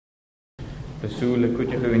Besúla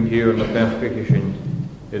cúteach yn hir na bechgach sin,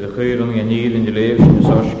 iad a chwyrung a níl in de leif sin is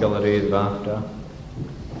oscail a réad bachta,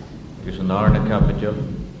 agus an arna capitol.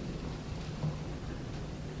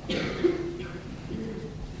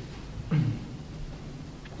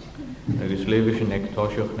 Agus leif sin ag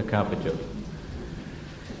tosioch na capitol.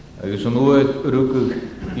 Agus an uad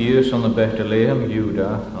rúcach ias an a bechta lehem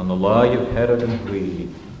Júda an a láiv Herod an hrí,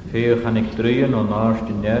 féach an ag drían an ást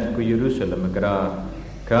in net go Jerusalem a gra,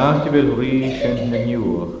 Cáti bhfuil rí sin na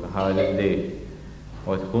niúach a háilig dé.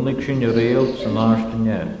 Oed chunig sin a réalt san ást in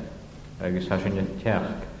net, agus ha sin a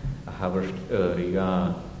teach a hafarst í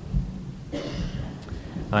gáin.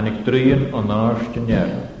 An ag drían an ást in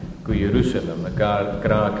net go Jerusalem a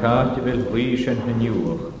gra cáti bhfuil rí sin na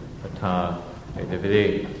niúach a tá ag de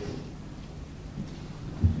bhdé.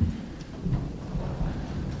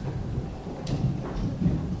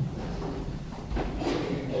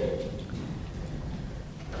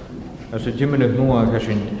 As a dimenach nua has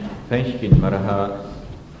sin feinchkin mar a ha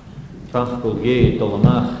fachgol gé dol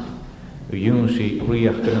amach u júnsi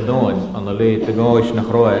riach gan doin an a leid a gáis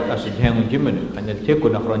nach roi as a hewn dimenach an a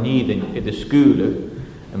teku nach raniden i de skúle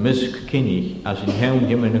a misk kinnig as a hewn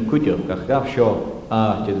dimenach kudjach ach gaf seo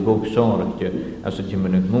a te de bóg sánrachtje as a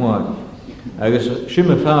dimenach nua agus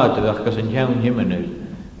simme fáte ach gas a hewn dimenach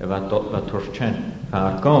a wat torschen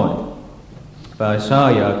fár gáin ba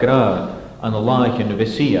Isaiah gra an a laich in a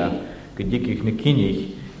vesia gedikich na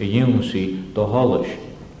kinnig a júnsi do hallis.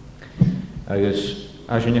 Agus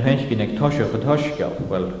as in a henchkin ag tosioch a toskal,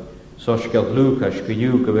 wel, soskal Lucas go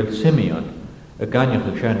jú go bhfuil Simeon, a ganneach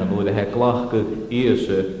a sena búd a he glach go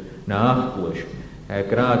íasa na achblis, a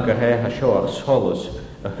gra gur he ha seoach solas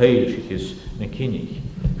a heilsikis na kinnig.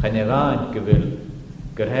 Chain e ráin go bhfuil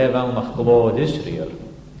gur he bhelmach glód Israel,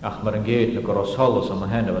 ach mar an géit na gur o solas am a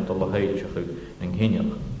henne wat all a heilsikis na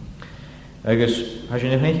kinnig. Agus has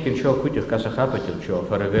in a henchkin seo cúteach gas a chapitil seo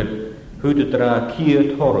far a bhfuil húd a dra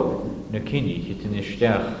cíad thorg na kinnig hit in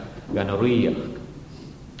isteach gan a riach.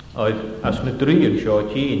 Oed as na drían seo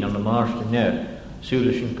tín an a marsta ner,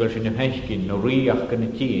 súla sin gur sin a henchkin na riach gan a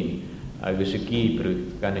tín agus a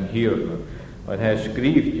gíbru gan an hirna. Oed he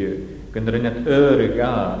scríbte gan rinnet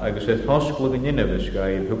gá agus e thoskla gan innevis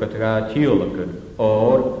gaib hug a tra tíolachan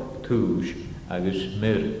tús agus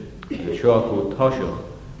mir. Agus seo go tosioch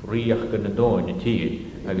riach gan a dóin na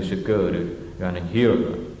tíd agus a gyrru gan an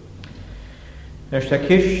hirna. Nes ta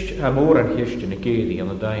kist a mór an kist in a gédi an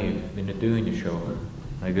a daim in a dúine seo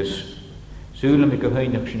agus súla mi go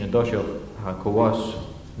hainach sin a dosioch ha coas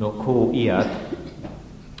no có iad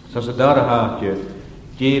sas a dar a háte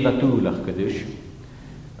déh a túlach gadis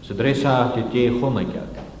as a dres háte dé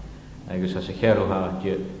chonagad agus as a cheru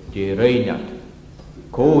háte dé reinat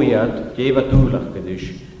có iad déh a túlach gadis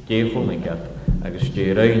dé chonagad agus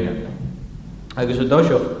dé reinat agus a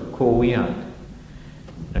dosioch có iad.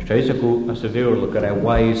 Nes treis acu as a bhíorla gur a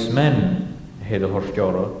wise men héad a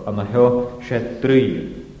horsteora an a heo sé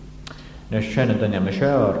trí. Nes sena dan am a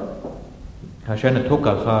sear, ha sena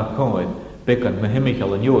tukal chá cóid becan me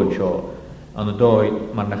himichal an jóin seo an a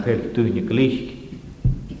dóid mar na chéil túine glích.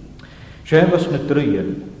 Sé was na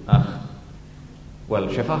trían ach, well,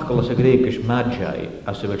 sé fachgal as a gréikis magi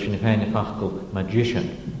as a bhil sin féine fachgal magician.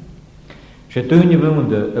 Sé túine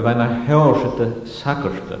bhúnde a bhain a heorsete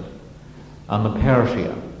sakarste an na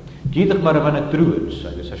Persia. Díadach mar a bhain a drúids,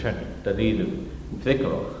 agus a sen, da díadach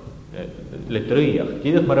ficarach, le tríach.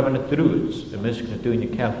 Díadach mar a bhain a drúids, a misc na túine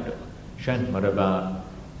Celtach. Sen mar a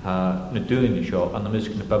bhain na túine seo an na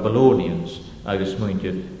misc na Babylonians, agus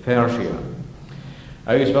muinte Persia.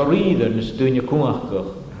 Agus bha ríidir na túine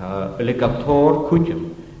cuachach, a ligatór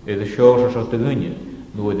cútim, iad a seosa seo da gúine,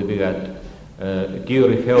 nuad a bigad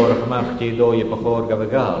Diúr I féorach amach dé dói a bachór gab a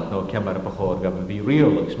gáil, nó cemar a bachór gab a bhí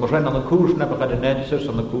riolagus. Mar ren an a cúrst na bachad a nensir,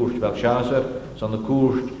 san a cúrst Belshazzar, san a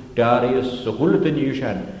cúrst Darius, so chulat a níu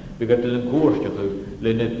sen, bygad an cúrst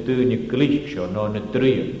le na dúine glích seo, nó na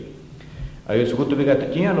drían. Agus gut a bygad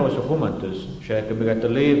a tíanó sa chumantas, sé a bygad a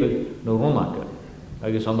lébe nó runagan.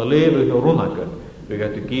 Agus an a lébe nó runagan,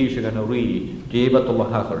 bygad a gíse gan a rí, débat a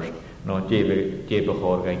lahacharst, nó débe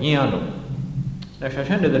chór gan níanó. Nes a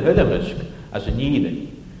senne de hydamisk, as a níden.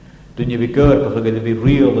 Dúine bhí gurpach a bhí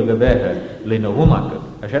riol a bheithe le na runagan.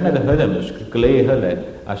 A senne de hydamisk glé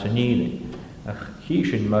hylle as a níden. Ach hí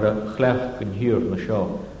sin mar a chlech gan hir na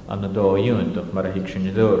seo an na dó dúintach mar a hic sin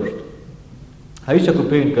i dúrst. Heis a go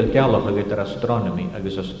péin gael gealach a gyda'r astronomy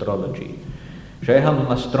agus astrology. Sé han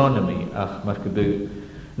an astronomy ach mar go bu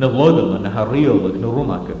na lodan na hariol ag na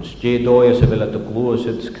runagans. Dé dói as a vil at a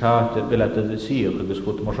glúsid skate vil at a síoch agus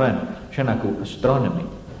chut mar ren. Sen acu astronomy.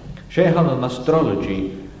 Sé han an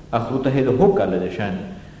astrology ach chut a héad a húgal a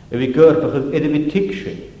sen. E vi gurpach ag edhi vi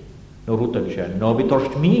tikse. no rúta sin, no bhí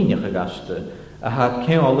torst míneach a gasta, a ha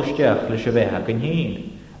ceálisteach leis a bheitha an hén,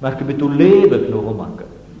 mar go bitú léveh nó rumacha.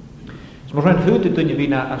 Mar ran fuúta dunne bhí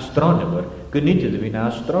na astronomer, gníide bhí na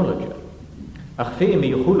astrologer. Ach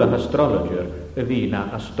féimi chula astrologer a bhí na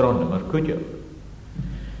astronomer cuideach.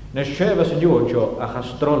 Nes sé was an Georgia ach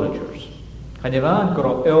astrologers. Chan bhán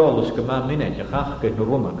go eolus go má minute a chachcaid nó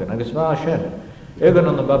rumacha, agus bhá sin. Egan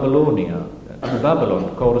an na Babylonia, an na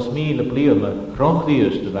Babylon, choras míle bliana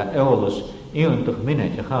rochdiústa bheith eolus íontach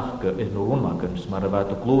minute a chachca is nó rumachans mar a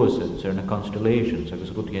bheit a glóisid ar na constellations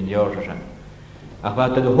agus gut gin dearsa sin. Ach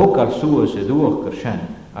bheit a hokar suas i dúachgar sin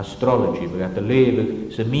astrology bheit a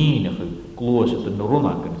léveh sa mínecha glóisid an na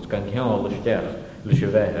rumachans gan cheála steach leis a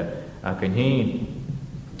bheithe ac an hén.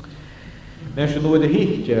 Nes an luad a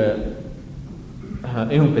hichte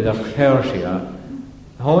iúmpid ach cheirsia,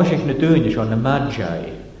 háisich na dúine an na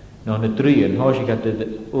Magi, ná na trían, háisich at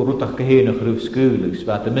rútach go héanach rúh scúlagus,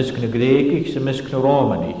 bheit a misc na Gréigich sa misc na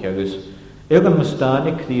Rómanich, agus egan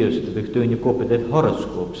mastánig chríosta bheith dúine copad ed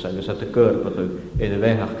horoscopes, agus at a gurpadu ed a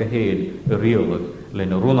bheithach go héan a riolach le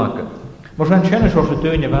na rúnacha. Mar san sinna seo sa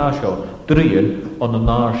dúine bheit seo trían an na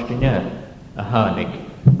náirstine a hánig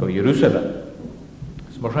go Jerusalem.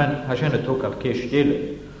 Mar san ha sinna tócal céis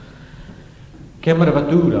stéile. Cemar a bheit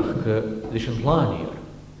dúrach go leis an pláníir.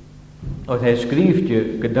 Oedd hij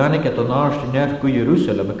schreefde gedanig at an náirstine go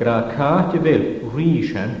Jerusalem a gra cáte bhil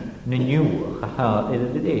rísin na nniuach a há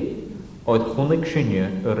iad a dé. Oedd chunig sinne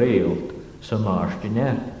a réalt sa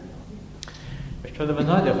náirstine. Sto a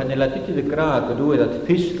bhnáideach an ila titi de gra go dúid at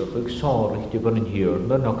fistrach ag sáirich di bhan an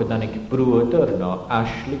hiornar ná gedanig brúdar ná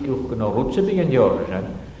aslik uch go ná rútsa bí an deorsan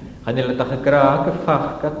an ila tach a gra go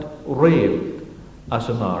fachgat réalt as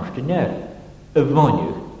a náirstine a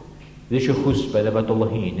bhainniu Dis je chuspa da wat alle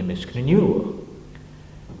heen de misc na nieuwe.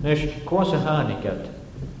 Nes cosa hanikat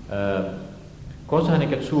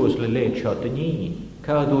suas le leed shot de nie.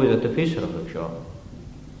 Ka doe dat de visser of zo.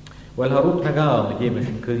 Wel harut na gaal met jemes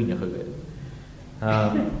een kuine gewe.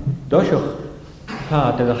 Doshog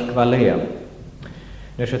gaat de kwaleam.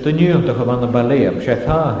 Nes het nu om te gaan naar baleam. Chef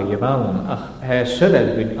ha je woon ach hij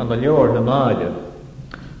zullen bin aan de jaar na maade.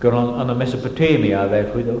 Geron aan de Mesopotamia wij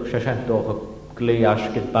goed shashant toch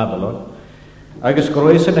Gleasket Babylon. Agus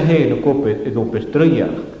groeisen na heen op het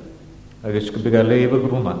driejacht. Agus gebiga leven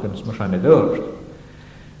groemakens maar zijn het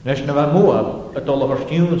Nes na van Moab, het alle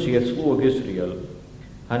verstuurs die het sloeg Israël.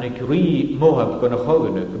 Han ik rie Moab kon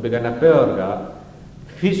houden, gebiga na Perga,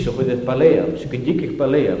 vissen met het paleum, skindikig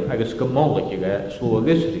paleum, agus gemollige sloeg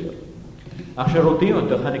Israël. Als je rotiont,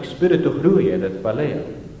 dan han ik spirit te groeien in het paleum.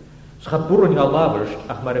 Schapuren al laverst,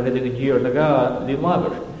 ach maar weet ik hier naga die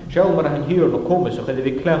laverst. Sjálf mar hann hier no komið so hefði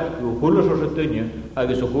við klæft og hulur so dunja,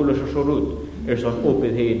 agus so hulur so rút. Zo'n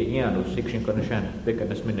opið heen í anu, siksin kana sjan,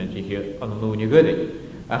 bekanas minንቲ hier an núni gøði.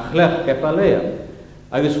 A klæft kepalea.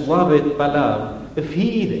 Agus wabit palam,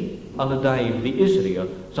 fíði an daim di Israel,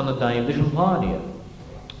 san daim di Shulhania.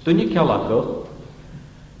 Dunja kjallakko,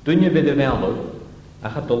 dunja við velur, a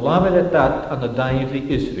hat lavit dat an daim di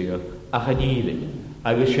Israel, a haníði.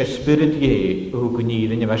 Agus sé spirit je, hu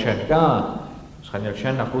gníði ne vashat ga. Schan er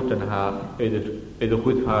sin nach goed ha idir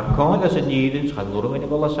goed haar kan as a nílin schan lorm in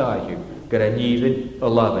balla saige gur a nílin a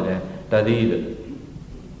labine da díide.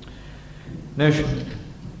 Nes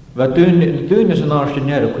wat dún is an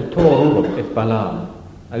áirstine go tóúm it balaan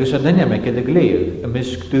agus a danne me a gléir a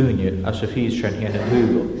misk dúne as a fís sin hen an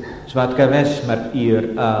húgel svat ga wes mar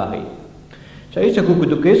ir áhi. Sa is a go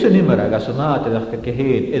du gis an immer agus an áteach go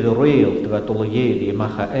héad idir réalt wat olle jédi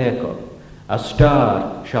macha éko. A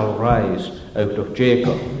star shall rise out of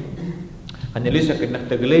Jacob. And Elisa can not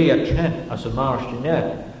glare chen as a marsh in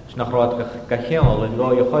air. Snachrat Kachial and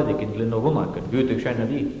Roy Hodik in Glenorumak and Gutig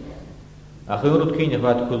Shanadi. A hundred king of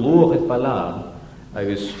what Kulur at Balam, I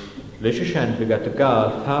was Lishan begat a gal,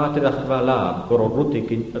 Fated at Balam, or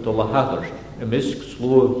Rutik in at Olahathers, a misk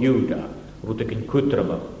slow Juda, Rutik in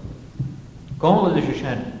Kutrama. Call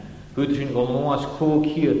Lishan, Gutin Golmoas cook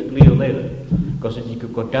here at Leonel, because in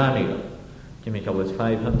Nikukotania. Timmy was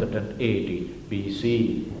 580 BC.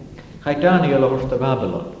 Hij Daniel was de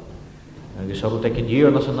Babylon. En we zouden het een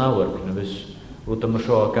jaar als een hour kunnen we moeten maar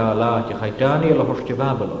zo gaan laten. Hij Daniel was de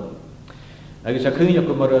Babylon. En we zouden kunnen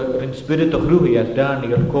komen in spirit of groei als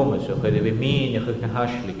Daniel komen. Zo gaan we menig naar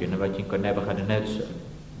hasliken en wat je kan hebben gaan netsen.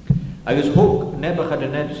 En we ook hebben gaan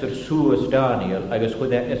netsen zoals Daniel. En we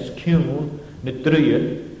zouden het schoon niet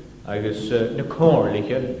draaien. En we zouden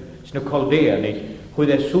koorlijken, zo'n kaldeerlijk. Hoe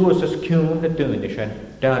de soos as kjún het doen is en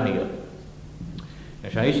Daniel.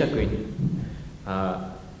 En zij is dat kun.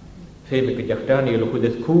 Veel ik dacht Daniel hoe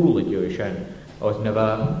dat cool het is en als na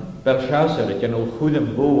wel Belshazzar het en al goedem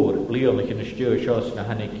boor leerlijk in de stuur shows na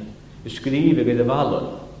hanik skrive gyda vallen.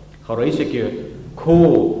 Chor eisig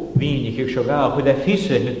co vínig ag seo gá chud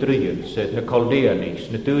fisa na dríos, na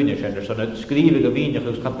Chaldeanics, na Dúnis, so na skrive go vínig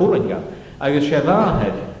ag Campúranga. Agus sé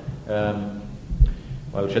bháhead,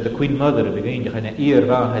 wel, sé da Queen Mother a bhíine chana ír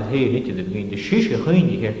bháhead hé nitid a bhíine síse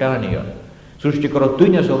chuinig Daniel. Sústi go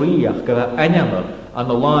dúnas ó ríach go aneamar an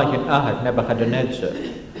na láin ahad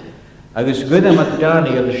Nebuchadnezzar. Agus gyda mat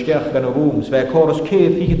Daniel isteach gan y rŵms, fe coros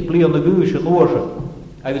cef fichyd blion na gŵs yn orsyn.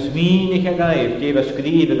 Agus vínig a gaif, gef a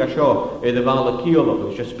skrif ag a sio, edd y fal y ciolog,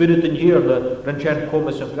 ys y spirit yn hir le rynchen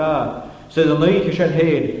comas yn gá. Sydd yn eich ysyn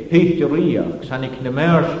hen, heicht y riach, sanig na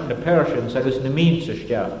Persians agus na Means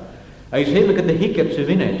isteach. Agus hefyd gyda hicep sy'n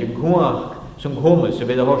fynned, yn gwach, sy'n comas, y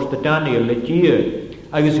fydd a hors da Daniel le gyr.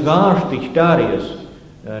 Agus garstig Darius,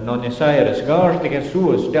 non Esairas, garstig a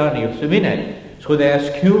suas Daniel sy'n fynned. Chud as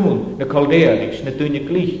cún na Chaldeanics, na dúine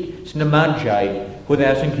glích, na Magi, chud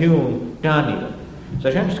as an cún Daniel. Sa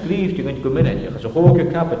sin scríb tí go minute, as a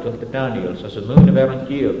hóga capital de Daniel, as a lúna ver an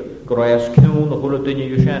gír, go as cún na hula dúine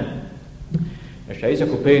yú sin. As sé is a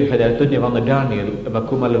cúpéin chad ar dúine van na Daniel, a ma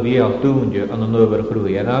cúma le bhíal dúine an an over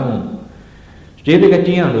chrúi an án. Stéig a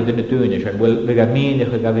tíanú dúine dúine sin, bhfuil vig a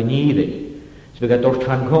míneach a gaviníide. Vig a dorst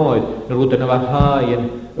chancáid na rúta na bhathaian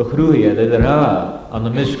a chrúi a rá an na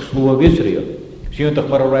misc slú of Israel. Siúntach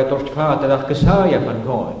mar a rhaid dorst fad ach gysáiach an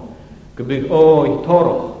gáin. Gybig ói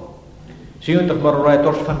torach. Siúntach mar a rhaid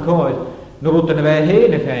dorst fan gáin. Na rúta na bheith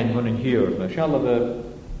héna féin hwn yn hir. Na siala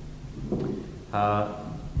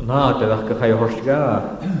nád ach gychai horst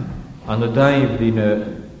gá. An na daif di na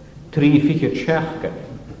 3 fichyd siachgan.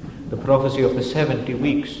 The prophecy of the 70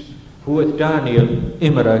 weeks. Hwyd Daniel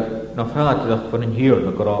imerach na fad ach fan yn hir.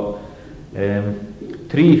 Na gro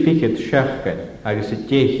 3 fichyd siachgan. Agus y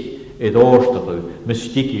dech ed oorstachu,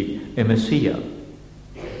 mystigig e Messia.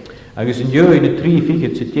 Agus yn jöi na 3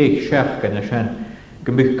 fichyd sy'n deich siachgan a sian,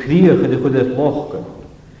 gymig criach ydy chwyd eith lochgan.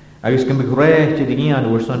 Agus gymig reit ydy nian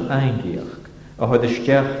o'r son eingiach, a hwyd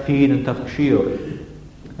ysdiach ffyn yn tach siwr.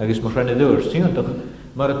 Agus mar rhan ydwr, siwntach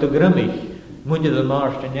mar at y grymig, mwynid y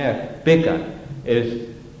marst yn eich, began, ydd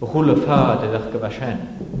y chwle ffad ydych gyfa sian.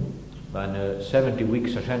 Fan 70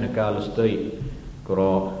 weeks a sian y gael ysdau,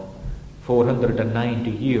 gro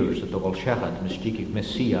 490 years at all shahad mystigig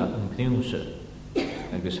Messia yn Cnwsa.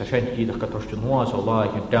 Agus a sian gydach gatorst yn hwas o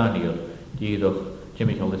laich yn Daniel, gydach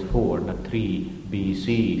Jimichol is 4 na 3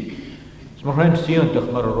 BC. Smar rhaid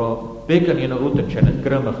siwntach mar o began yn yr wrtyn sian yn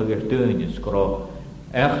grymach ag eich dynys, gro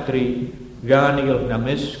echtri Daniel na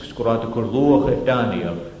misg, sgro at y cwrlwch eich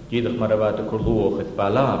Daniel, gydach mar a fad y cwrlwch eich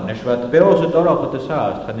Balam, nes fad beos y dorach at y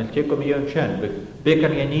sast, chan il tegom i yn sian,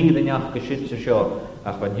 began yn idd yn iach gysyt sy sio,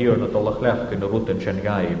 ach van hier na dolach lech in de route en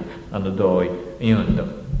gaib aan de dooi ionder.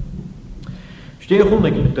 Steeg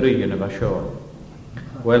honderd in de drieën was zo.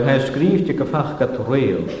 Wel hij schreef je gevach gat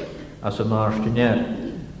reel als een maarstener.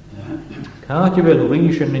 Kaat je wel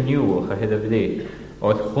rieschen en nieuwe geheden weet,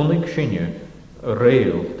 uit honderd sinje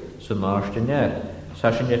reel zijn maarstener.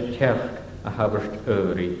 Sasje niet kerk a haberst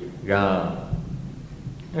eurie gaan.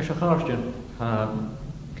 Er is een gaarsten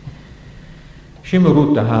Shimmer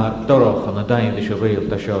route ha dorach an a dain de réel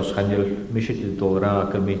ta seo chanil misil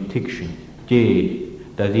dórá go mi tikshin dé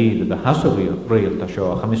da díad da hasavíil réel ta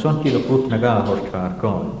seo cha mi sonti le brut na gá hort far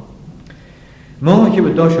gáin. Má je be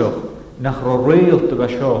doiseach nach ro réel ta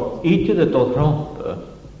seo ite de dol rompe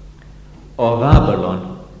ó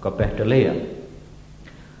Babylon go Bethlehem.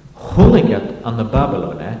 Chunigat an na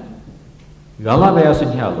Babylon gala veas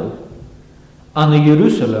in health an na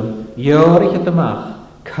Jerusalem jarich het amach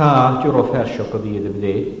Ca yw'r offersio go fydd y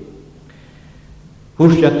fydde.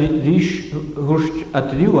 Hwrst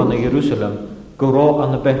at ddiw an y Jerusalem goro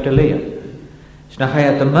an y Bethlehem. Sna chai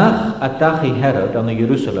at ymach a dachi Herod an y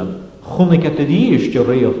Jerusalem chwnig at y ddysg o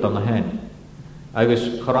reolt an y hen. Agus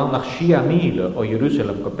charannach 6,000 o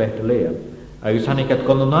Jerusalem go Bethlehem. Agus hannig at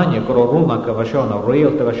gononania goro rúnag a fasio o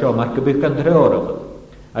reolt a fasio mar gybych gan dreorach.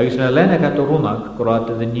 Agus na lenag at o rúnag goro at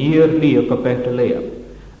y nir li go Bethlehem.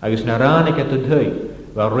 Agus na ranig at y dwy.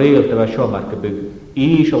 Wa réel te was mar gebug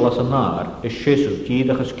is al as an nar is shisel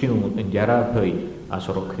gydach as cún in jarab hui as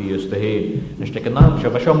ar o Christ de heen. Nes te genam se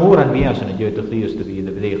was mór an vias in de Christ de wie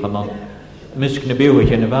de vdeg an misk na bewe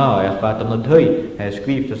in va ach wat an hui hij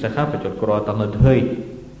skrift as a capital grot an hui.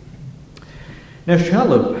 Nes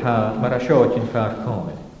shalop ha mar a shot in far kom.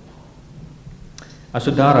 As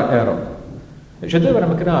dara ero. Je dever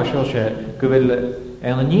am kra sho se gwil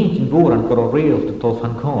en niet in boeren voor réel te tot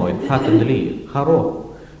van kooi hatten de leer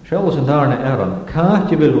garo zelfs en daarna eran kaat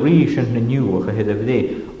je wil rieschen de nieuwe geheden vde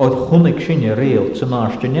uit gunnik sinje réel te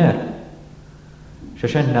maarstener ze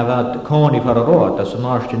zijn na wat koning van rood dat ze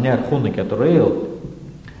maarstener gunnik het réel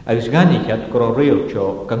agus ganiciad go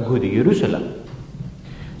réalteo gan gúda Jerusalem.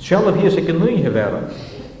 Sealah hí ag an nuithe bhera.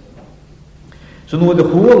 So nuair a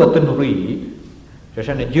chuala an rí, sé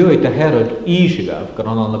sena dúid a herod ísigah gan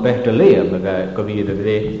an na bechta léam a go bhíad a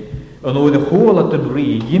bhré. An nuair a chuala an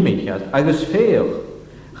rí dhimiciad agus féoch,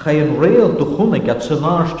 cha an réal do chunigad sa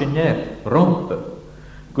náiste neir rompa.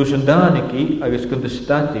 Gus an dánicí agus gon de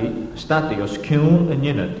stati os ciún a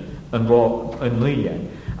nynad an rá an nuian.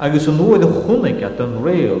 Agus an nuair a chunigad an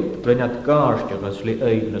réal brennead gáisteach as le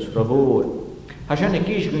éignas frabóir. Ha sena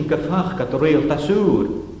cís gon gafachgad a réal tasúr,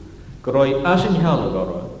 go roi as an heala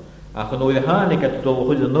gorra, ach an nuair a hánigad dul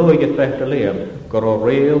chuid an nuigad bechta léam go rá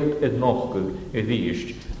réal id nochgu i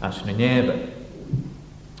dhíist as na nebe.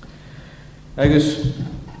 Agus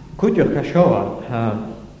cuideach a seoan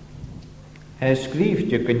ha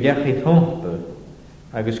scríbte go deachí thompa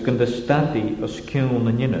agus gon de stati os ciún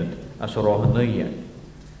na nynad as a rá an nuian.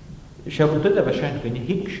 Se bhd a bheith sein go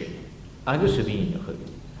hiic sin agus a bhínecha.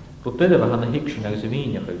 Bhd a bheith hana hiic sin agus a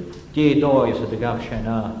bhínecha, dé dáis a gaf sin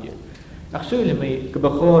áide. Ach súla mé go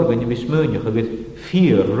bachár go bhí smúnecha go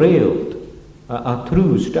fíor réalt a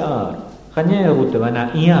trús dar. Chané rút a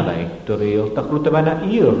bhena íalaid do réalt, ach rút a bhena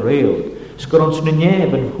íor réalt, scorons na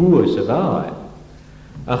neban huas a bháid.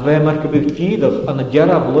 Ach bheith mar go bhíh tíadach an na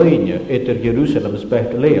dearab leine idir Jerusalem is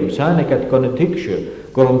Bethlehem, sána gad go na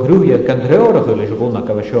tiicse, gur an grúhiad gan dreoracha leis bhúnach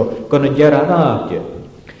a bheith seo go na dearab áte.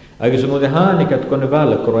 Agus an nuair a hánigad go na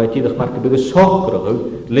bhealach go raibh tíadach mar go bhíh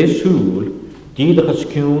sochracha leis súl, tíadach as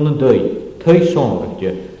ciún an dóid,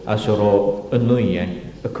 taisónrachte as a rá an nuian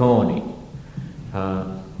a cánaí.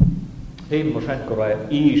 Hím mar sein go raibh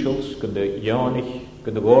ísils go de Jánich,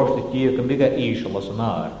 go de bhórsta tíad go bíga ísil as an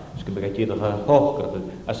ár, as go bíga tíadach a hochracha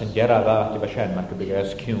as an dearab áte bheith sein mar go bíga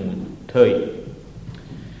as ciún taid.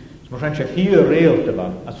 Mar sein sé fíor réalta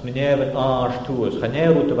bhan, as na neban ás túas, cha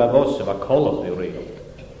néirúta bheith vosa bheith colach i réalt,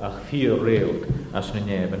 ach fíor réalt as na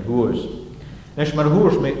neban huas. Nes mar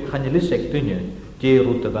huas me channe liseg duine,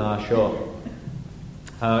 déirúta bheith seo.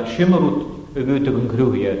 Simarút a gúta an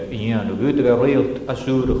grúhiad i dhéan, a gúta a réalt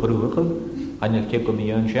asúra chrúcha, channe te go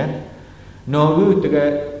mi an sin. Nó gúta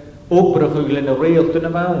a ópracha glyn a réalta na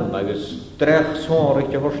bhain, agus drech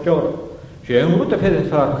sáricht a horsteor. Sé an gúta fedin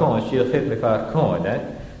fear cáin, sí a fedin fear cáin,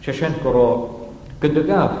 sé sin go rá gyda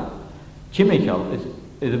gaf. Tíimichal,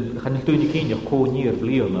 channe dúine cíneach có níor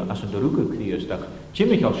bliana as an dorúca críostach.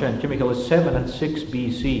 Tíimichal sin, tíimichal is 7 and 6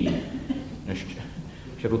 BC.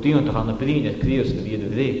 Se rútíontach an na bríine críost a bhíad a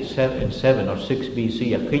bhé, in 7 or 6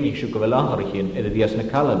 BC, a cíneach siú go bhfuil áharichin i a bhías na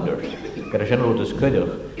calendars, gar a sin rútas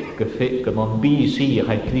cuideach, go man BC a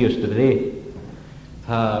chaid críost a bhé.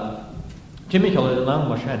 Tíimichal is an am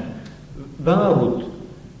mar sin, bhárút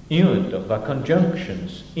íontach, bha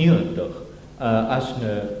conjunctions íontach as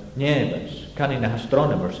na nebans, canny na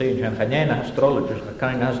astronomers sé sin, chané na astrologers,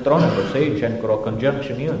 canny na astronomers sé sin go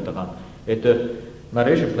conjunction íontach an. Mar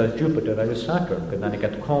éisiapla Jupiter agus Saturn, go dana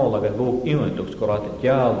gad call agad bóg íontach go ráta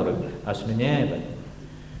dealrú as na neban.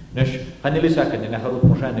 Nes, hanne lisacan in a harút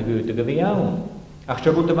mar sin na gúta go bhí ann. Ach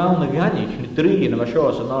se bút a bhain na ganig, na trín a bha seo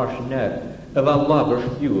as an ár sin neir, a bha labars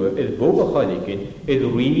fiúa, iad bóg a chadigin, iad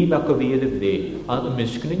ríb a go bhíad a bhdé an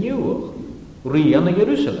misc na niúach. Rí an na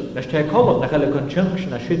Jerusalem, nes te colach na chaile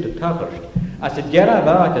conjunction a siúta tacharst, as a dearab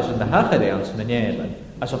áit as an na hachadé ans na neban,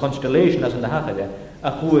 as a constellation as an na hachadé,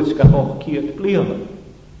 a chuads go hoch cíart bliana.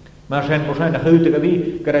 Mar sin mar sin a chuúta go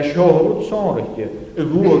bhí gur a seohrút sáirichte, a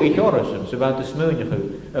bhuaig i chorasam sa bhaint a smúnechu,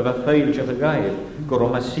 a bheith féilte a gair gur o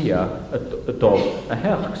Masia a dul, a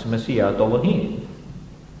heach sa Masia a dul a hín.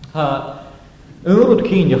 Úrad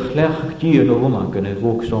cíneach lech dír na rumach yn y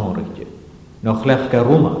bhóg sáirichte, nó lech ga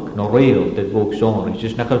rumach, nó réal dy bhóg sáirichte,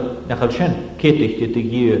 jyst nachal sin cétichte dy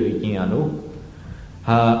gír i gíanú.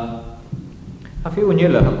 Ha fiú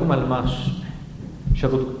níla, ha cwmal mas, se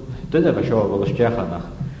go dyda fe seo bhil isteachanach.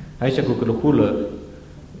 Haisa go go chula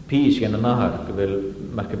pís gan an nahar, go bhfuil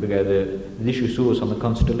mar go bigad dhisiú suas an the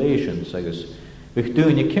constellations agus. Bích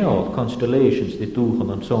dúine ceol constellations di dúchan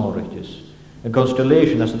an sáirichtes. An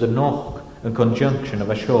constellation as the noch an conjunction of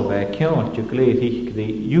a seo bheith ceol te gléad hich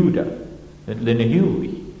di Júda, lina hiúi.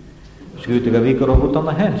 Sgúta go bhí go rohút an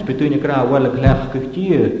na hens, be dúine gra bhfuil a glech go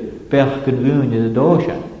tír bech gan bhúine de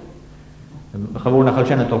dóisian. Gewoon nach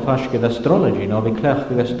alsjen het alvast astrology, nou we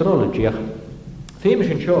klech astrology. Famous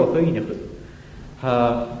in show feinige.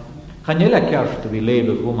 Gaan jelle kerst we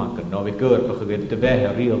leven roemaken, nou we keur geweest te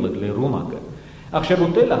wij redelijk le roemaken. Ach ze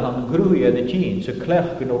botella han groeien de jeans, ze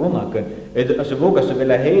klech kunnen roemaken. Als ze wogen ze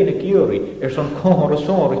willen hele kiri, zo'n kohor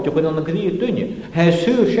zorg te kunnen grie dunje. Hij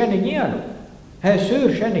zuur schenne gian. Hij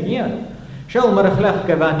zuur schenne gian. Shall maar glech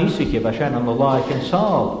gewan nisike, was zijn aan de like in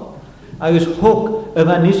saal. agus hog a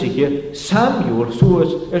bhain isige Samuel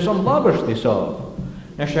suas an labars di sá.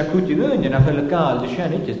 Na sé cúti gúine nach le gáil de sé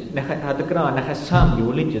itis, had a grá nach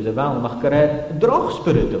Samuel itis a bhainach go raibh droch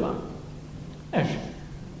spirit a bhain.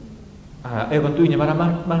 Evan dúine mar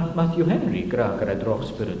Matthew Henry grá go raibh droch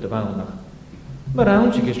spirit a bhainach. Mar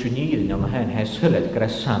ansig is trúnírin am a hen hes hylled gra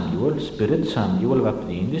Samuel, spirit Samuel va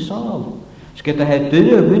plín di sál. Sket a het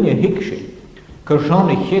dyna vinne hikse.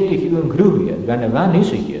 Kursani chetig u an grúhia, gan a van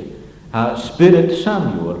isige, ha spirit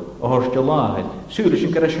Samuel, a horste láhed,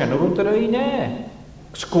 súrishin gra sena vult a ne.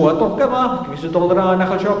 Skoat op gavach, is het dolra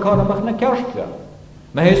nach a sjá karamach na kerstga.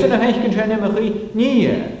 Ma hesen a henskin sena me chi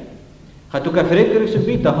nie. Gaat ook a frekker is a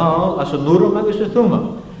bita haal, as a nurum agus a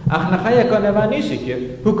thuma. Ach na chaya kan a van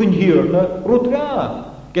isige, hu kun hirna rutga.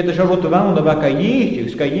 Get a sjá rutga na vaka jichtig,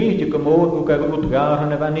 ska jichtig komod, hu ka rutga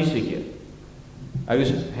na van isige.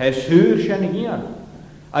 Agus hes huur sena gian.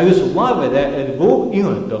 Agus lafed e bóg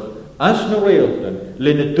iwantig, as na reelten,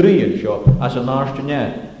 linne drieën sjá, as a naarste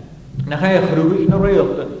net. Na ga je groeig naar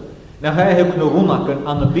reelten. Na ga je ook naar ronakken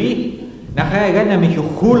aan de bie. Na ga je gaan met je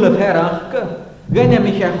goele verachken. Gaan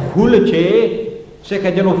met je goele tje.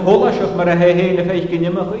 Zeg je nog hollasjoch, maar hij hele feestje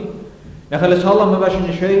niet meer goed. Na ga je les allemaal was in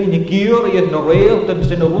de schei, in de kier, je naar reelten,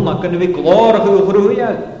 zijn de ronakken, we klarige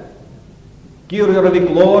groeien. Kier, we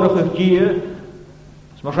klarige kier.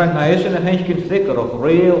 Maar zijn mij is een feestje thikker, of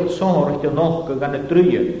reel, zorg je nog, gaan het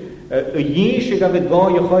drieën. Jezus gaf het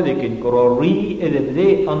goeie godikin, kor ri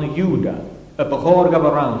edebde an Juda. Begoor gaf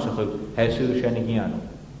around zich, hij zuur shenigiano.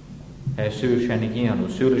 Hij zuur shenigiano,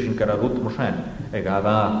 zuurishin kararut moshen, ik gaf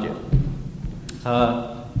aardje.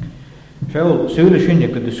 Zo zuurishin je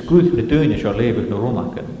kunt de scoot retuinen zo levig naar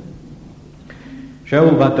ronaken.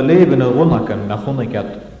 Zo wat de leven naar ronaken, na gon ik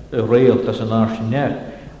het reelt als een arsenair.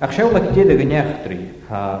 Ach zo wat dit de genechtri,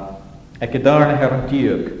 ik daar naar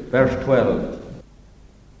Antioch, vers 12.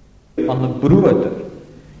 An de broeder,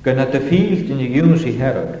 kan het de field in de junsie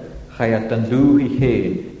herk, ga je dan doe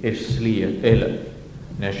heen, is slier ille.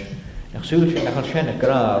 Nes, ik zul je nog een schenne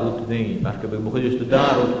graag uit doen, maar ik heb begonnen te daar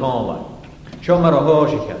uit komen. Zo maar een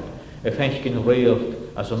hoogheid, een ventje reelt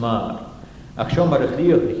als een maar. Ach zo maar een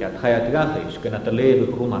glierigheid, ga je het graag is, kan het de leven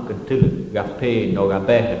groen kan tillen, ga pijn, nog ga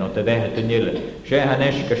begen, nog te wegen te nillen. Zij gaan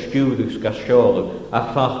eens gestuurd, gescholen,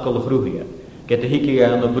 afvachtel groeien. Get de hikkige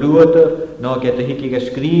aan de broeder, nou get de hikkige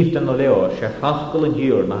schrift aan de leeuw, ze fachtel en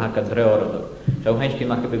hier, maar hij kan dreuren. Zo hensje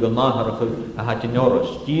mag ik wel nagerig, hij had je norris,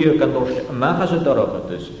 die kan door, mag ze dorpen,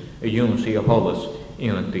 dus, een jongens die alles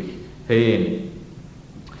iemand heen.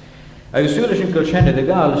 Hij is zullen zijn kulschende de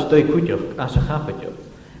gaal, is twee kutje, als een gappetje.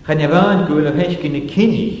 Gaan je waan, kun je hensje in de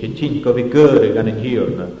kinnig, het tien kan we keurig aan een hier.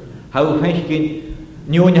 Hou hensje in,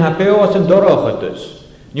 nu je haar peos en dorpen, dus,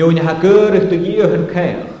 nu je haar keurig te hier en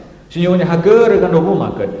krijg. Signor ha geurig aan de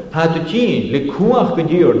ronaken, ha te tien, le kuach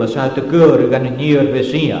gedier, na sa te geurig aan de nier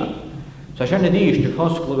vesia. Sa zijn de eerste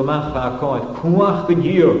vaskel gemaakt van elkaar, kuach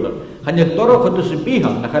gedier, gaan je dorgen tussen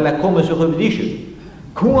bihan, dan ga je komen zo op die.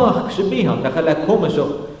 Kuach ze bihan, dan ga je komen zo,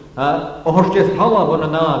 ohorstjes halla van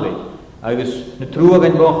een nave. Agus de troeg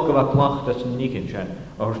en bochke wat klacht dat ze niet in zijn,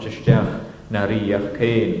 ohorstjes sterk naar riach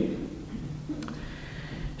keen.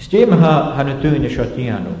 Stem ha natuurlijk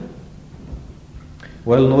shatiano.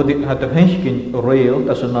 Wel, no had de henskin reelt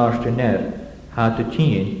als een naarste ner, had de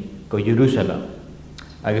tien go Jeruzalem.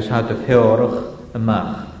 Agus had de veorig een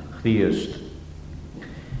mag geweest.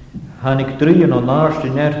 Han ik drieën aan naarste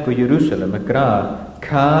ner go Jeruzalem, ik raad,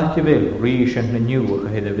 kaartje wil, ries en een nieuwe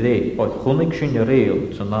gehede vleed, uit gonnig zijn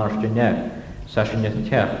reelt zo'n naarste ner, sas in het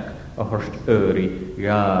terk, a horst euri,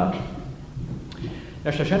 ja.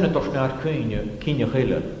 Er zijn het toch naar kinje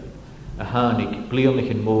gillen. Hanik plionig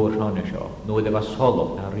in moor hanisho, no de was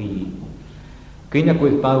holop na ri. Kina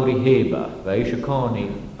kwith bauri heba, wa ishe kani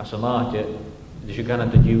asalate, de je gaan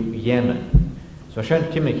te du Yemen. Zo zijn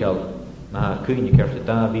timikel na kina kerst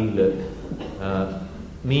da wiele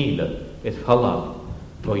miele het halal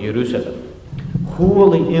voor Jeruzalem.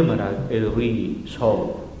 Holy imra el ri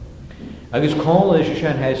sol. Agus kall is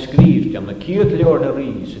zijn hij schreef, jam na kiert leor na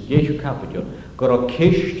ri, se jesu kapitol, goro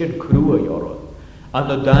kisten krua joro. An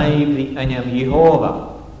de daivri anyam Jehovah.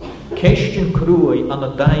 Question krui an de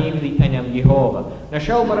daivri anyam Jehovah. Na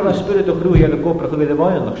schau maar wat spirit of krui aan de kopper gewede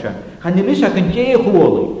weinig zijn. Gaan die lisa kan je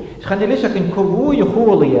holy. Gaan die lisa kan kovoje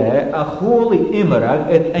holy a holy imra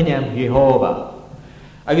et anyam Jehovah.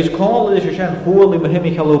 Agus call is zijn holy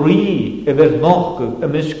mehemi kalori e werd nog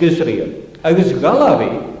een miskisriel. Agus galavi.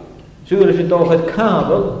 Zullen ze toch het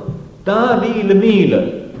kabel daar wiele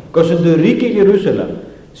miele. Kosten de rijke Jeruzalem.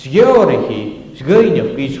 Sjorichi.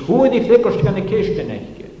 Sgeinig, is hoe die flikkers kan de kisten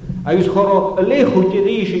netje. Hij is gewoon een leeg goed die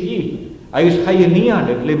is je. agus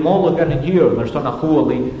chaíanamh le mála gan an hiúr mar san na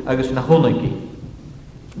chólaí agus na chunaigí.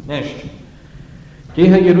 Neist, dé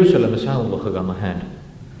Jerusalem is saolacha gan na hen.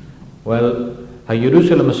 Well, ha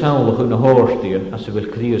Jerusalem is saolacha na háirstíon as a bhfuil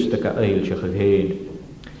Críosta a éilseach a bhéin.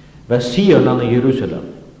 Bheit Sion anna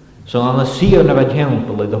Jerusalem, san anna Sion a bheit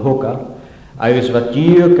tempel le de thugáil, agus bheit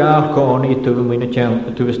dío gáchcánaí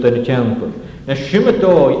tuvis na tempel. Na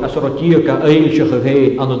simatáid as ar dío a éilseach a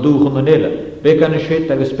bhéin anna dúchan na nile, be gan na sit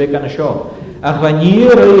agus be gan na seo. Ach bheit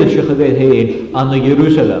níor éilseach a bhéin héin anna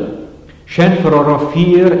Jerusalem. Sen for ar a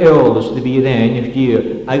 4 eolas de bhí déanamh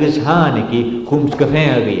dío agus hánaigí chums go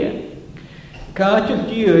féagaí. Cáitil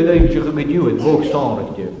dío éilseach a bhíúid bóg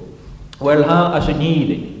stánachtío. Well ha as a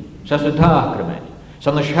nídaí, sas a tácrameid,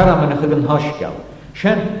 san na searamanach ag an thoisceall.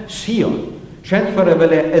 Sen Sion, sen for a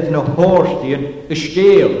bhile ed na háirstíon is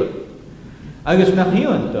scéalcha. Agus nach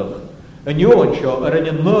hiúntach, an jóan seo ar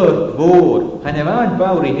an mörg mhór, chan bhain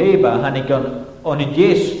báirí héba hanig an in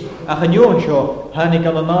dés, ach an jóan seo hanig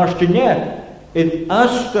an áirstenéir. Id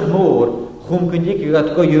astar mór chum cyndig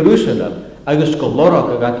agat go Jerusalem agus go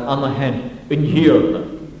lorach agat anna hen in hiúrna.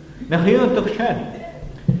 Nach hiúntach sen.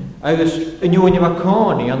 Agus yn yw'n yma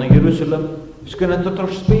coni anna Jerusalem sgynna dod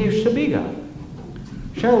o'r spéis sa biga.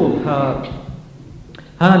 Siawl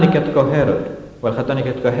hanig at go Herod, wel chadanig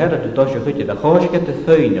at go Herod y dosio chytid, a chos get y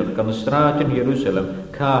ffeinach gan y strat yn Jerusalem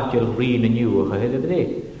catil rhin yn yw'ch a hedd y bde.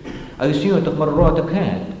 Agus yw'n doch mar rod y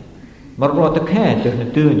cant. Mar rod y cant ych na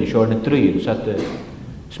dwnis o'r na drin, sat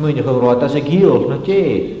smwynach o rod as y gil na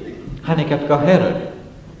dje. Hanig at go Herod.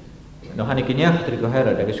 No hanig yn iachtri go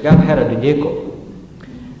Herod, agus gaf Herod yn degol.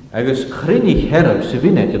 Agus chrynig Herod sy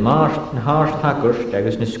fynned yn harsht hagwrst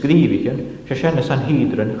agus na sgrifichen, se sen y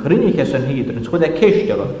Sanhedrin, chrynig y Sanhedrin, sgwyd e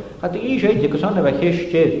cysg ag o. Chad i eisiau gos anna fe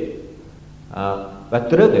cysg. Fe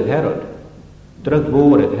drygyd Herod. Dryg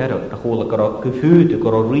fôrydd Herod, na chwla gyffwyd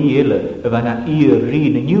gyro ri ila, y fe na i'r ri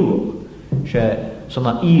na niwch. Se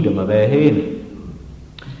syna i'r yma fe hyn.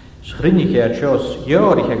 Chrynig er sios,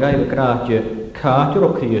 ior i'ch ag ail gratio, catio'r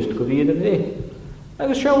o Christ gyfyd y fe.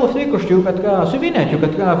 Agus siawl o ffigwrs diw gat gas, y finnau diw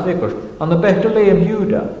gat gas ffigwrs, an y Bethlehem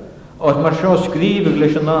Juda. Os mae'r sio sgrifig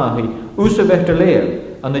leis yn ahi, wys y Bethlehem,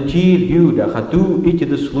 an y gyr Juda, cha dw iti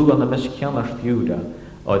dy slw an y mescianast Juda.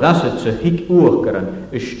 O ddasyd sy hig uwchgaran,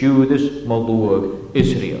 y stiwdys moldwag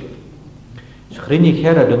Israel. Sgrinnig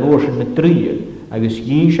Herod yn orsyn na drien, agus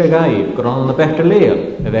gys ag aib, gron an y Bethlehem,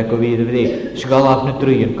 y fe go fydd y fydde, sgalaf na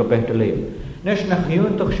drien go Bethlehem. Nes nach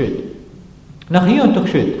hiwntach syd. Nach hiwntach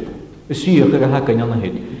syd. Sych ag a hacan anna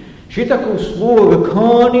hyd. Siad ac o slwg y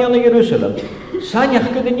coni anna Jerusalem, saniach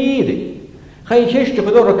gyda niddi. Chai chystig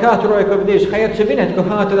o ddor o catroi ac o fydys, chai at syfinet go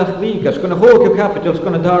hatad ach ddigas, gona hwg y capitals,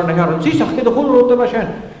 gona dar na haran, sisach gyda chwlwyd yma sian.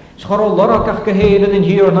 Schor o lorach ach gyheirad yn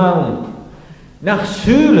hir nawn. Nach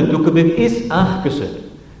sŵlen dwg y bydd is ach gysyd,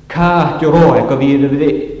 cat o roi ac o fydd y fydde,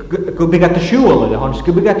 gybyg at y siwl ydy hons,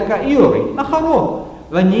 gybyg at ga iori, ach ar o,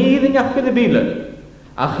 fa niddi ach gyda bilad,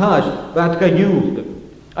 ach has, fa at ga iwldig.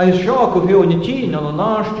 Agus seo go bheo na tín an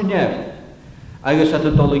náiste nef, agus at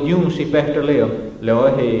y dolygiwn sy'n Bethlehem le o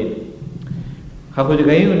hyn. Cha chwyd y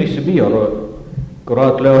gael ni sy'n bior o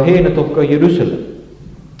gorad le o hyn at o'ch go Jerusalem.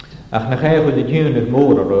 Ach na chai chwyd y diwn ych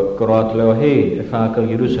môr o gorad le o hyn y ffag o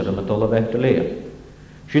Jerusalem at o'la Bethlehem.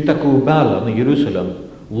 Sy'n ac o bala na Jerusalem,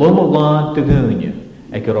 lom o lan dy gynnu,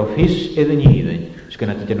 ac ar o ffys edrych nidyn,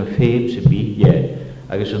 sgan at ydyn o ffeim sy'n byd ie.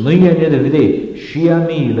 Agus yn nwy'n edrych fydde, sia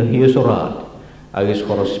mil y hys o rad. Agus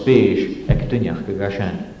chor o spéis ag dyniach gyda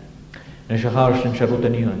sian. Nes a charsyn sy'n rwyd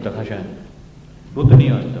yn ion dach a sian. Rwyd yn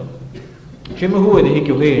ion dach. Sy'n hwyd y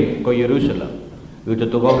higiw hyn go Jerusalem. Gwyd y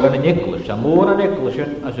dwgol gan y neclus. A môr a neclus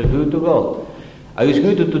yn as y hwyd dwgol. Agus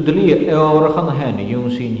gwyd y dwdli e o'r chan hen y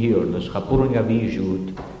yw'n sy'n hir. Nes cha bwrn ga fi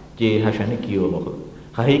siwd. De ha sian y giolwch.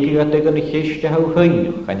 Cha higi ga deg yn y chysg a haw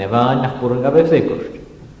hynnych. Cha nefan nach bwrn ga fe ffegwrst.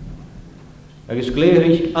 Agus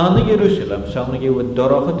gleirich anna Jerusalem sa'n yw y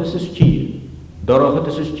dorach at ys ystir. Dorach at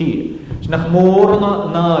ys ystir. Snach môr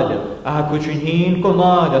náide, a ha gwyd sy'n hyn go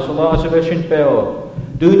náide, so la sy fel sy'n beo.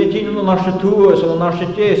 Dwi'n y dyn nhw'n ars y tŵr, so yn ars y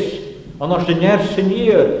dys, yn ars y ners yn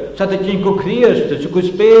ir, sa dy dyn go Christ, so gwyd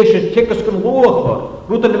spes y ticas gan lwch o,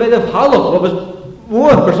 rwyd yn fedd y falach, o bys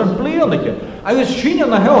wwr, bys yn blion eich. A ys sy'n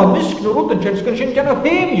yna heo, misg nhw rwyd yn chens, gan sy'n dyn o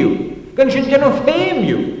ffeim yw. Gan sy'n dyn o ffeim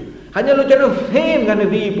yw. Chanel o dyn o ffeim gan y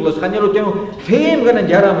Biblos, chanel o dyn o ffeim gan y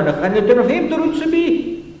Jaramana, chanel o dyn o ffeim dy rwyd sy'n byd.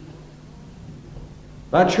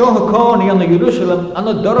 Bad seo ha cáni anna Jerusalem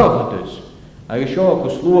anna dorachadus. Agus seo go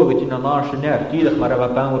slúgat in an ars yn er, dídach mar a fa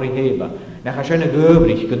bawr i heba. Nach a sy'n y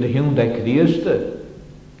gybrich gyn dy hiwnda Christa.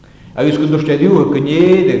 Agus gyn dwrs tediw gyn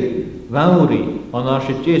iedig fawri an ars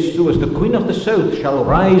y tis suas. The Queen of the South shall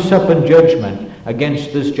rise up in judgment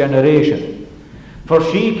against this generation. For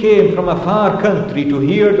she came from a far country to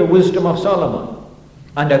hear the wisdom of Solomon,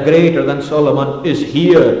 and a greater than Solomon is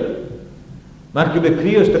here. Maar ge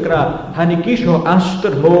bekrius de kra, hanikisho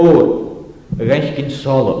aster moor, reichkin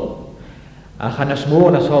Solomon. Ach an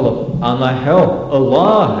asmona Solomon, an a hel,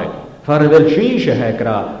 Allah, farvel shisha he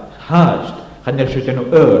kra, haast, hanel shiten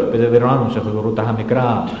bede viranse geruta ha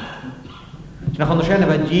mikra. Snach an shene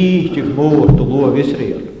va dichtig moor to lo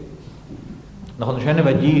Israel. Nach an shene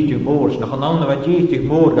va dichtig moor, snach an va dichtig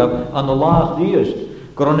moor gab an Allah diest.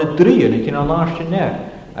 Koron het drieën, het in an laatste ner.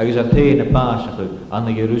 Agus Athene pasige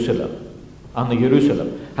an Jerusalem. An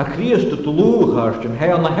Jerusalem. Ha Christus to lo harsten, he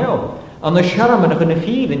an hel. An de sharmen en de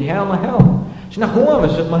fieden, he an hel. Snach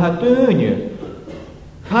hoeves het maar ha deunje.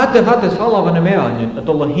 Wat is alle van de meanjen, het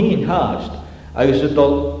al heen haast. Als het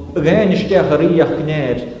al geen stegeriach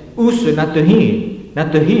kneert, oesse naar te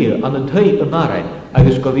hier, aan het hei en narre,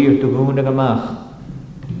 als geweer te wonen gemach.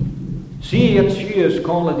 Zie het schies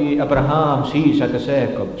kolle die Abraham zie sa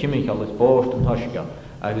gesekop, Jimichal is post en hoschka,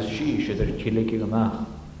 als schies er chilike gemach.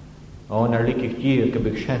 On likig dier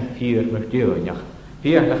gebig schen vier met deunjach.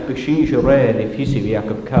 Vier nach beschische rede, fisi wie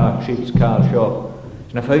Jacob kaal, schits kaal schop.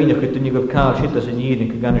 Na feinig het nie op kaal shit as in jeden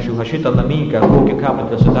gegangen scho hashit an minka hoke kapet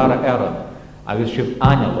das dara era agus shif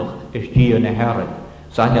analoch is die ne herre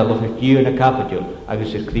sanaloch is die ne kapitel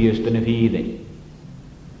agus er Christus ne vide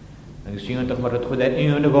agus sien toch maar het goed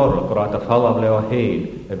in ne gor praat af half leo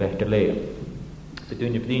heen weg te leer de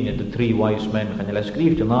doen je vrienden de drie wise men gaan je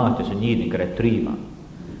schrijft de maat is in jeden kre drie man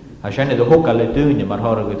als je de hoek alle doen je maar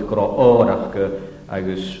hoor het kro orach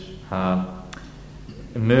agus ha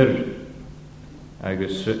mur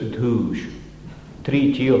agus thuis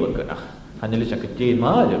 3 tielkenach han hulle sak te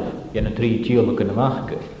maalef jene 3 tielken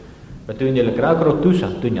magke wat doen hulle krakro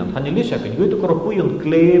tusan tunjan han hulle sak goed kro puyon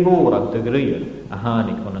klebor aan te grien a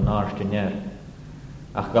hanik van een naarste ner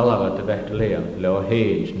ach galava te weg te leer lo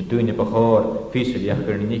hees ne doen je behoor fisel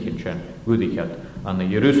jacher nichen goedigheid aan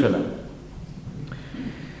Jeruzalem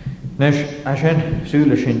nes asen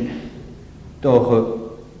sulesin toch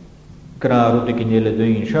kraar ik in hele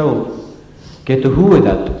doen show Get hoe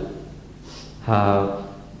dat ha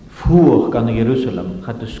voer kan Jerusalem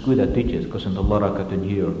gaat de skuda ditjes kosen de Lord kat in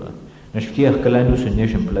hier. Nes vier kalenus in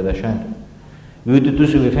nation pladashan. Würde du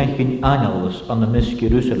so wie fenkin anals an de misk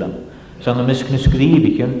Jerusalem. San de misk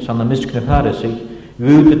skribiken, san de misk farisig.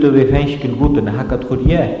 Würde du wie fenkin guten hakat goed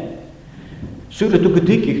je. Zullen du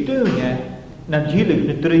gedikig doen ja. Natuurlijk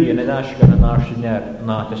de drie en ashkan en ashner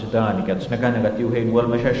na te sedani kat snagan gat you heen wel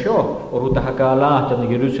masha sho oruta hakalat in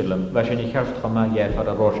Jerusalem was je niet herst gaan maar jij van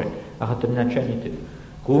de roze achat na chanit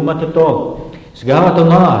kuma te to sgavat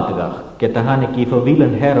na te dag ket han ki voor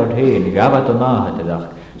wielen herod heen gavat na te dag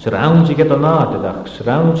surround zich het na te dag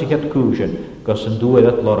surround zich het kujen kosen doe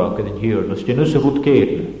dat lorok in hier dus je nu zo goed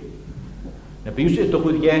keren na bius toch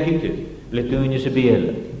goed jij hitte letun je se beel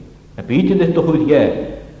na biet dit toch goed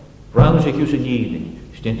jij Round zich us in jeden,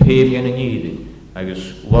 stent heavy en jeden,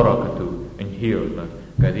 agus lorakatu en hier na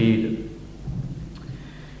gadiden.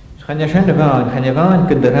 Gaan je waan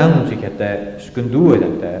kunt de round zich het skundoe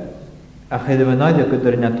dat ach het we nadia kunt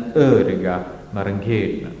er net eurega maar een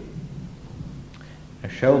geetme. En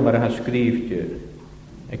schau maar ha schrijft je.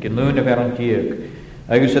 Ik in lune garantiek.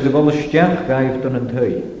 Agus het wel sterk geeft dan een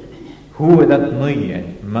tui. Hoe dat nuien,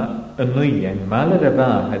 een nuien, malere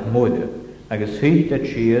baan het moeder. Agus hicht het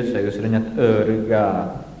schies, agus rinnet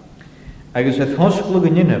ga. Agus het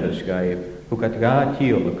hoskelig ninneves gaif, hoe kat ga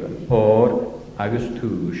tielke, or agus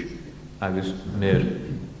tuus, agus mir.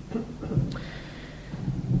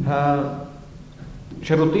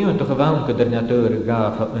 Scherotien toch gewanke der net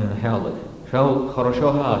ga van een helle. Schau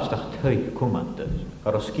charosho haast ach tui kumantes.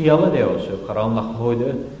 Charoskiele deos, charanach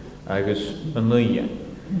moede, agus een nuien.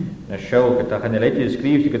 Na show que ta hanelete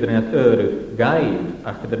schrijft ik er net gaif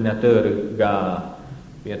achter er net ga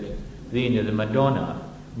weet die de Madonna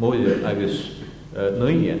moeder agus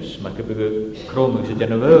nuiens maar ik heb kromig zit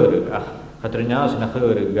in een ach gaat er naast naar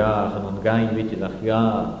ga en dan gain weet je dat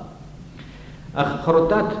ja ach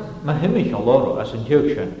grotat maar hemig alloro as een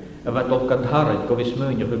jeugdje en wat op kan harren kovis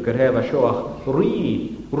munje gekreva show ach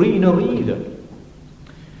ri no ride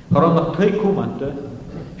Garan nog 2 komante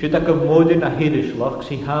Zit ik een moeder naar hiddeslag,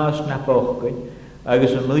 zie haast naar bochten,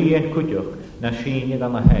 agus een miljoen kutjoch, naar schienje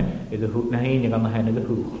dan naar hen, naar heen dan naar hen in de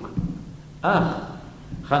hoek. Ach,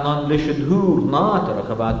 gaan dan lisje duur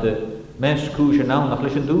naterig, wat de mens koosje nou nog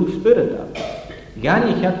lisje duur spirit af. Ja,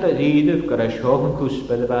 niet had dat ieder, karashoog een kus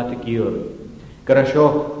bij de wat ik hier.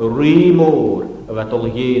 Karashoog riemoor, wat al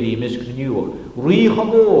jeri misknieuw,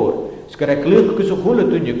 riegemoor. Skare kluk zo goede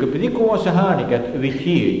tunje, kapdiko was haanikat, weet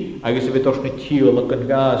je, agus we toch niet hier lukken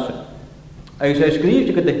gazen. Agus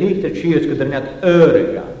scríbte go de hétar tíos go net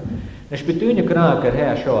ga. Nes betúine gra gur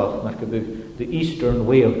hea seoach mar go the Eastern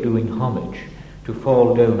way of doing homage, to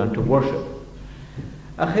fall down and to worship.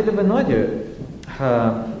 A chéad a bhnáide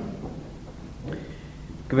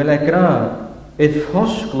go bhfuil gra iad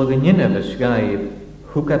foscla go nginebh gaib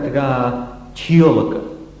thugad ga tíolacha.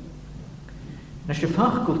 Nes sé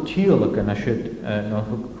fachcail tíolacha na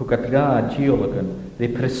thugad ga tíolacha, they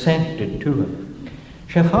presented to him.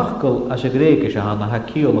 Sé fachcail as a gréige se hana ha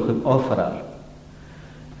tíolacha offerar.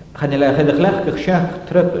 Chan le chéad a chhlechcach seach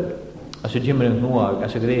trippin, as a Jimmerin Noag,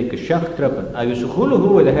 as a gréige seach trippin, agus a chula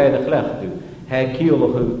huaid a héad a chhlechtu, ha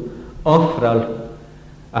tíolacha offeral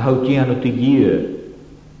a hautianu te gír,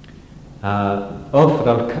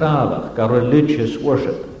 offeral krávach, ga religious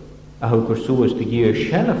worship, a haugur suas te gír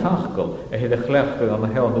sena fachcail a héad a chhlechtu am a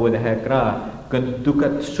head nuaid a héad gra, gun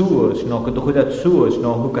ducat suas, no go duchudat suas,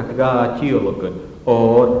 no hucat ga tíolacha,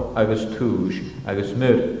 or agus túis, agus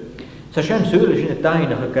mur. Sa sem súla sin a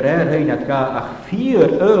dainach a gur hain at ga ach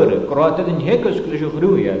 4 euro, grátad in hekas glis o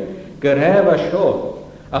grúia, gur a seo,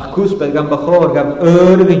 ach cúspad gan bachor gan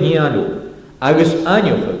euro ginianu, agus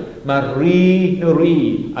aniucha, mar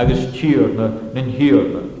rí, agus tír na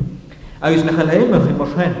hiorna. Agus na chaléimach in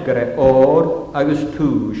marchent gur or, agus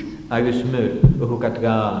túis, agus mur, a hucat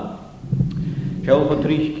ga. Seol go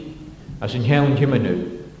trich, as in hewn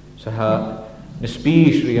jimenu, sa ha na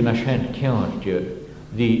spísri an a sent ceartje,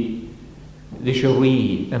 the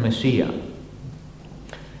Shari, the Messiah.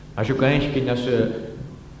 As you can see, as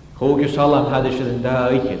Hoge Salam had it in da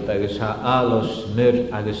iket, agus ha alos mir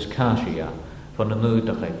agus kasia van de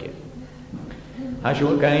nuutagetje. As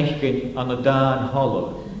you can see, an a daan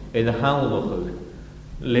hollow, in de hanloge,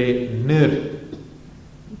 le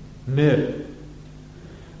mir.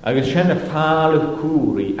 Agus shen a falig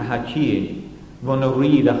kuri a hatien, van a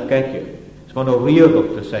riedach ketje, van a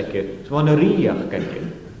riedach te seke, van a riach ketje.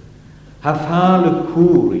 Ha fále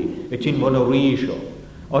cúri it in van a rísio.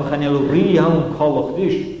 Oed chan el rí haun colloch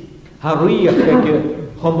dis. Ha ríach keke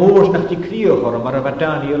chomórs nach die kriachor mar a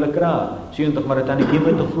vatani ele gra. Sientach mar a tani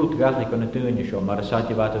gimmet de fruit gachnik an a tunisio mar a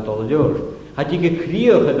sati wat het al jors. Ha die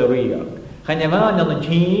gekriach de riach. Chan je waan an een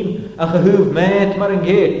team a gehuv met mar een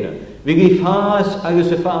geetne. Wie faas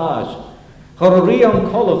agus a faas. Chor a rí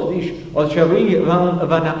haun colloch dis. Oed se rí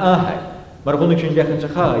van a ahe. Maar kon ik zijn zeggen te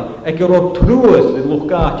gaan, ik erop troos de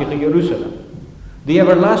luchtgaatje in Jeruzalem. The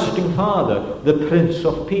everlasting Father, the Prince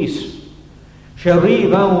of Peace. Shari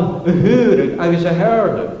wou een hurig, als een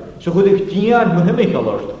herder. Zo goed ik diaan van hem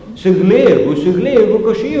gelast. Ze gleef, hoe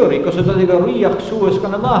kashiri, als dat ik een riach zoes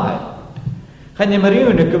kan maken. Gaan je maar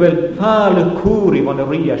in, ik wil fale kuri van een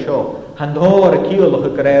riach zo. Han hoor ik heel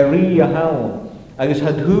ik er een riach houden. Als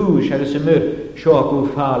het huis, als een mur, zo ik wil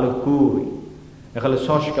fale kuri. Ik ga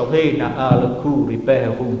soskal heen naar alle kuri, pehe,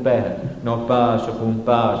 nog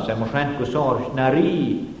baas, en waarschijnlijk gezorgd,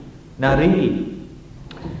 nari.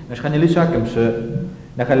 Dan gaan jullie zakken ze,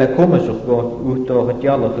 dan gaan jullie komen zo goed, uit door het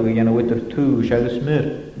jallige, en uit er toe, zelfs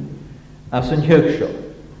meer. Als een jeugdje,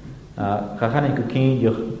 gaan ik een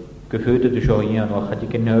kindje gevoed de zo in, of gaat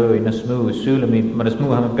ik een nou in een smoe, zullen maar de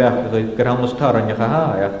smoe hebben berg, gerandes tar en je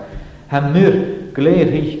gehaald. Hem meer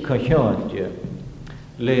gleerig kan je,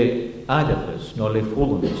 le adachas no le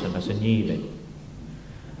fulans as a nílin.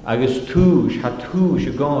 Agus túis ha túis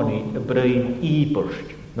a gáni a brain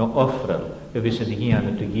íborst no offral a vis a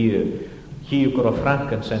hiana to gír. Híu gur a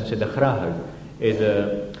frankincense de chrahag id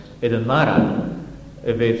a maran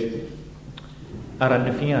a vid ar an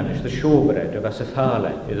na fianis, de showbread a vas a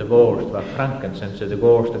fala id a vorst va frankincense de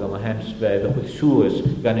vorst ag am a hens ved a chud suas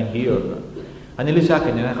gan in hírna. An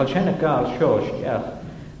ilisakin in a chal sena gael shosh giach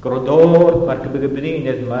Grodor mar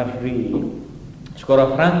gebedienet mar rí. Skora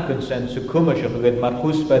frankincense kummersje geged mar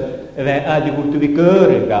huspet wij adig ut vi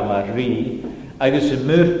göre ga mar rí. Agus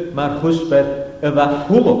mur mar huspet va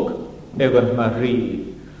fulok even mar rí.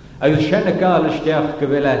 Agus senne gale sterk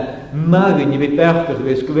gewille magen je wit bergtig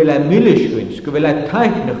geweest, gewille millisch wins, gewille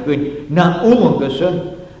teignig win na ulongesen.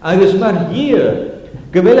 Agus mar hier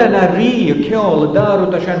gewille na rí kjole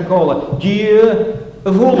daarut as en kolle hier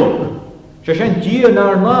fulok. Ze zijn dier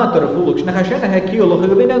naar mater volks, na gaan hij kielig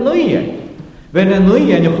gewinnen nooien. Wenn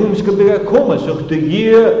nooien en je hoemske bij komen, zegt de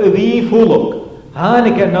hier wie volk.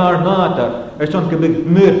 Haneke naar mater, stond gebig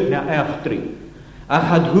mur na echtri.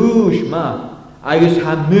 Had huis ma, is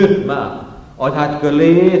ha mur ma. Had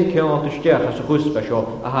geleerd kan te sterk als goed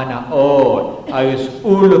speciaal. Na oor, is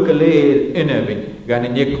oorlijk geleerd inhebben, gaan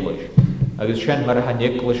in Niklas. Is schijn maar ha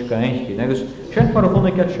Niklas geëntje. Is schijn maar gewoon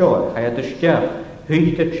ik het zo. Hij had te sterk.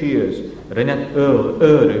 Hüchte cheers, renet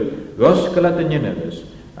goskalat en jeneves,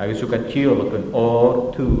 agus ook a tiolken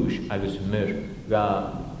or tuus, agus mur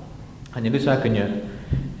ga. And you listen to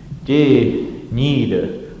the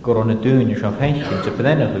need Corona dúine se feintin sa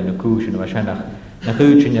brenach na cúsin a senach na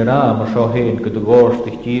chúsin ra mar seo héin go do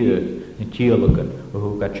gáirstich tíú na tíalagan ó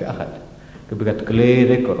thugad seachad. Go begad gléad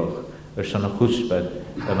icorach sanna chuspad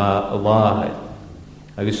a láhaid.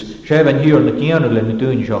 Agus sé bhain hiúr na tíanú le na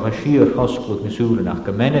dúine seo a sír hosclúd na súlanach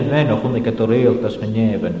go menad ven ó chunig a réaltas na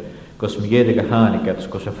néban gos mi géad a hánigad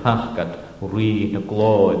gos a fachgad rí na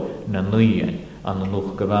gláid na nuíon an na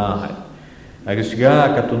nuch go bháhaid. Agus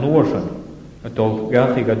gá gat an úrsan Atol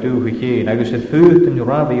gathi ga dúcha chéin, agus fúcht an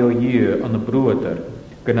rabi ó dhiú an na brúadar,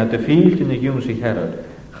 gona de fílt in na dúmsa herad,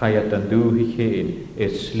 chaiad an dúcha chéin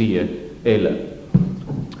slí eile.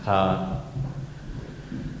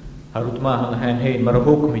 Rút maith an hain héin, mar a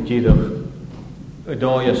húca mi tíadach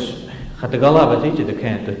dóias chat a galabad ite de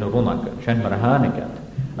céntach na runnacha, sen mar a hánigad,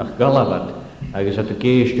 ach galabad agus at a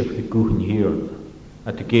géisteach i gúchan hír,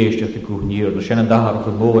 at a géisteach i gúchan hír, no sen an dahar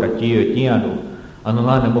chu mór a tíanú, an an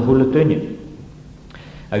lána mo húla duine.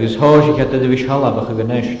 Agus háisig het a bhís halabach a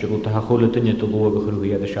gneiste go tá chola duine do lóga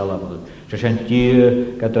chuí a sealabach. Se sin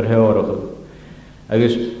tí gat ar heoracha.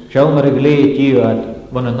 Agus seall mar a glé tíad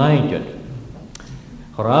van a naidjad.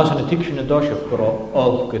 Chorás an a tic sin a dosach go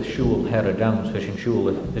algad siúl herad dams fes sin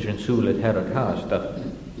súlad herad has.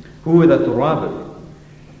 Húid at rabbe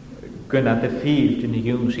gun at a fílt in a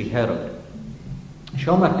dúmsí herad.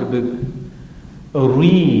 Seall mar go bug a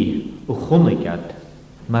rí ó chunigad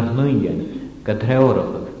mar nuian gad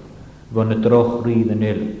heoracha van na droch rí an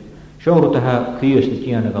il. Seorat a ha clíos na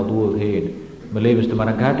tíana gal dúag héin. Ma levens de mar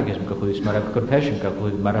a gategism go chuis, mar a confession go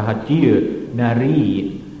chuis, mar a ha tíu na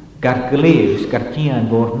rí gar gléis gar tían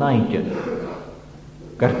bór naidjan.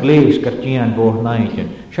 Gar gléis gar tían bór naidjan.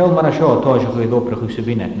 Seall mar a seo tá se chuid opra chuis a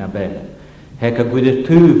vinech na belle. Hec a gwydir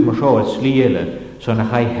túf mar seo a slíele son a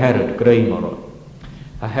chai herad greimara.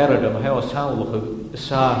 A herad am heo saulach a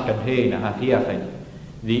saach an héin a ha hiachan.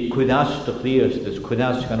 Dí cuidastach líastas,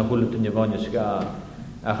 cuidastach gan a húlatin i bhaine sgá,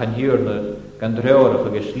 a chan hiúrna gan dreorach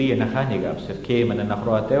agus slí na chanigab, sydd céman a nach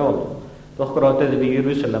rá deol. Doch gorá dedd fi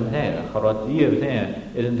Jerusalem he, a chorá dír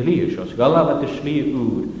he, an dlíir sios. Galaf at a slí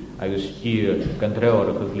úr, agus dír gan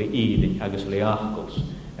dreorach ag le ídin, agus le achgals.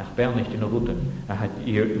 Ach belnicht in a rútan, a hat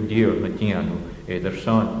dír na tíanú éidir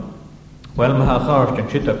son. Wel ma ha chárt an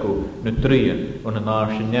chitaku na trían, on an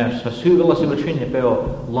ár sin nes, ha súgal as i sinne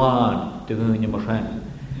beo lán de gúine mar sen.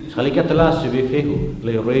 Schalig at a las vi fehu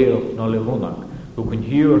le réal no le runach, hu kun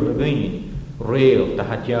hiúr na gúin, réal da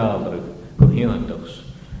hat jádrug go hiúndachs.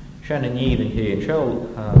 Sen a níd an héin, seall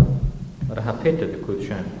ar a ha peta de cud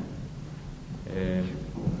sen.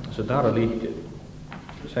 So dar a líchte,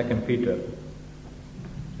 2 Peter.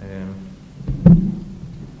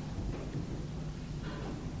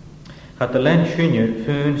 Hat a len sinne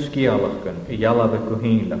fún scialachgan I jalab go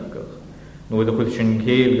hínlachgach, nó a chud sin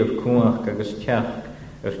céilgah cuach agus teach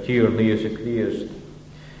tír líos a críast.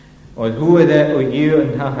 Oed húad ó dhiú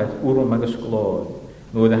an tachad úrum agus glád,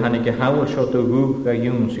 nó a hanig a hawl seo do gúch a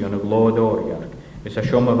dúmsi an a glád óriarch, is a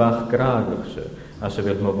siom a bach grágachsa as a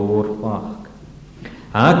bhil ma bór fach.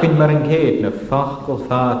 Hácinn mar an céad na fachgol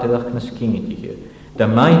fáteach na scíntiche, da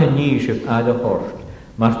maithe níisih ad a horst,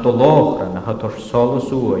 mar do láchra na hatar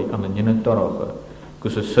solas úi an an nynad dorocha,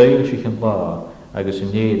 gus a sail sich an lá agus a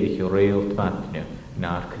néadich I réal tvatne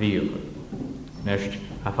ná'r críocha. Nest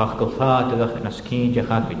a fachgol fáteach na scínte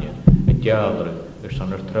chacinne a diadra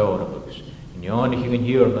son ar trárachas. Inánig an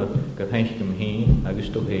hiúrna go feinchgum hín agus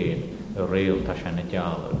do héin a réal tá se na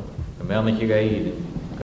diadra. Go meannig I gaíd